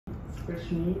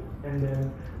fresh meat and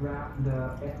then wrap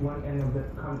the at one end of the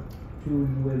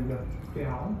tube with the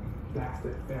film,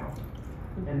 plastic film.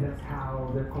 And that's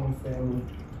how the cone snail will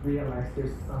realize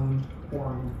there's some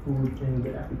form of food in the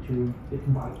epitube.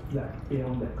 It bites that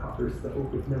film that covers the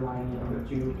lining of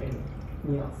the tube and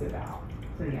melts it out.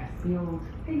 So yes, the old,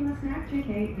 hey, you want a snack,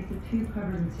 JK? It's a tube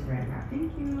covered in saran wrap.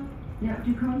 Thank you. Now,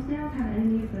 do cone snails have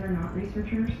enemies that are not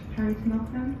researchers trying to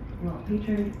milk them? Well,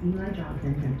 patron Eli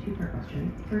Jonathan had a two-part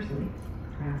question. Firstly,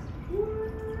 asked,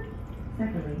 what?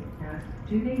 Secondly, asked,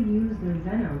 do they use their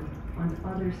venom on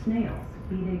other snails,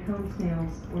 be they cone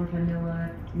snails or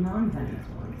vanilla non-venomous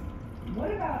ones?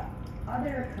 What about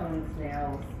other cone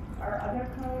snails? Are other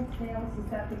cone snails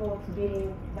susceptible to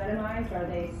being venomized, or are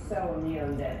they so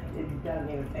immune that it doesn't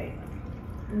even phase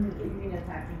them? You mean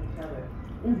attacking each other?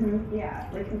 Yeah.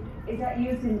 Like, is that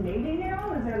used in mating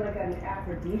now? Is there like an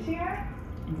aphrodisiac?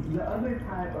 The other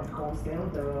type of cone snail,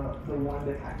 the one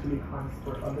that actually hunts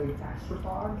for other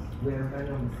gastropods, their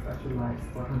venom is specialized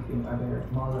for hunting other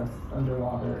mollusks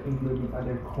underwater, including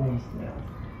other cone snails.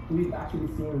 We've actually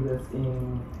seen this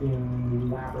in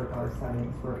laboratory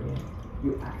settings wherein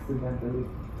you accidentally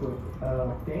put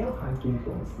a snail hunting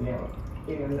cone snail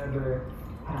in another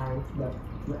tank that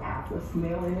has a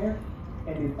snail in it,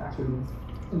 and it actually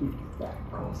eats that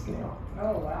cone snail.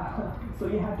 Oh wow! So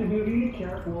you have to be really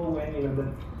careful when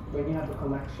when you have a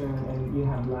collection and you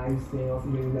have live snails,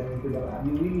 bring them into the lab.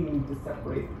 You really need to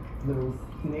separate those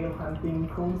snail hunting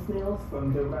cone snails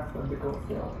from the rest of the cone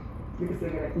snails because they're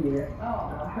gonna eat it.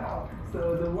 Oh.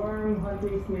 So the worm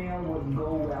hunting snail would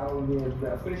go well with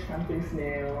the fish hunting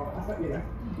snail,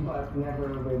 but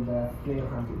never with the snail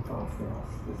hunting cone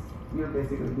snails. You're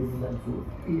basically giving them food.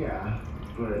 Yeah,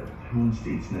 but who wants to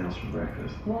eat snails for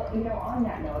breakfast? Well, on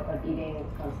that note of eating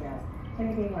cone snails,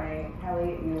 Timothy Lang,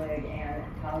 Kelly Ulig, and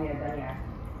Talia Dunyak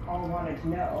all wanted to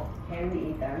know, can we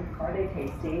eat them? Are they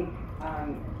tasty?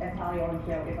 And Talia wanted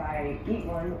to know, if I eat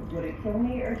one, would it kill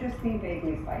me or just be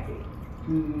vaguely spicy?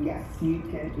 Yes, you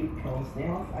can eat cone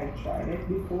snails. I tried it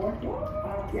before.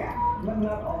 Yeah, but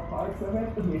not all parts of it.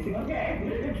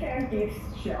 Okay, you can't eat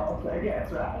shells, I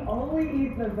guess, right? Only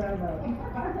eat the venom.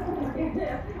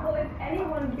 Well, if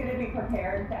anyone's going to be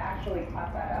prepared to actually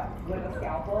cut that up with a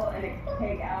scalpel and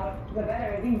take out the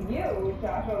venom, it'd be you,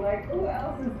 Joshua. Like, who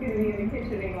else is going to be in the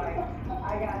kitchen being like,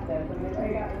 I got this, and then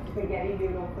I got this spaghetti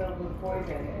noodle filled with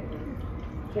poison.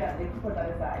 Just put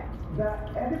that aside. The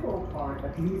edible part,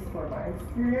 at least for my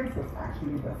experience, was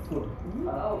actually the foot.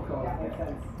 Oh, that makes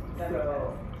sense.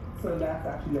 So that's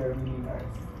actually a really nice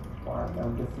part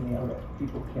of the snail that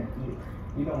people can't eat.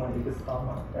 You don't want to eat the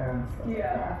stomach and stuff like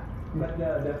that. But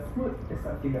the foot is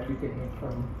something that you can eat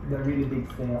from the really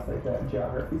big snails, like the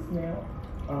geography snail.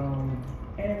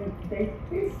 And they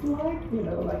taste like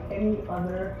any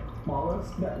other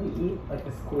mollusk that we eat, like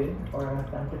a squid or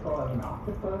a tentacle of an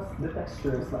octopus. The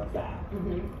texture is like that.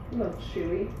 A little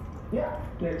chewy. Yeah,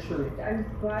 they're chewy. I'm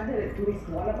glad that at least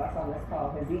one of us on this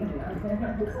call has eaten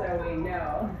them, so we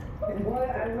know.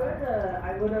 Well,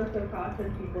 I would also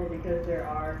caution people because there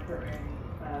are certain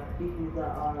species that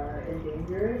are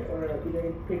endangered or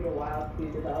they take a while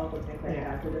to develop and things like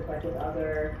that. So just like with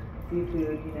other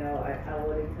seafood, I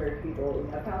would encourage people,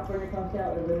 California cone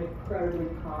snail is an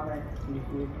incredibly common species.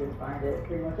 You can find it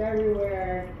pretty much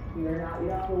everywhere. You don't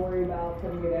have to worry about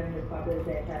putting it in this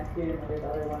population attached to, and there's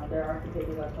other ones. There are some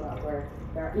cases that come out where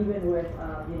there are, even with,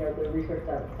 the research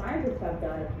that scientists have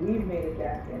done, if we've made a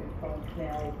dent in cone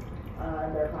snails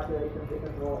and their populations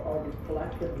because of all these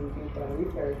collections we've done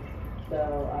research.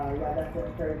 So, that's to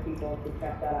encourage people to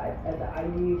check that out. At the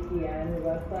IUCN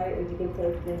website, as you can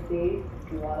search and see,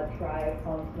 if you want to try a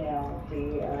cone snail,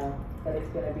 see that it's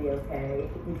going to be okay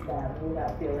to eat them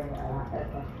without feeling as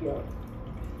much guilt.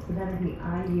 So that is the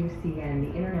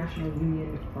IUCN, the International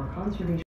Union for Conservation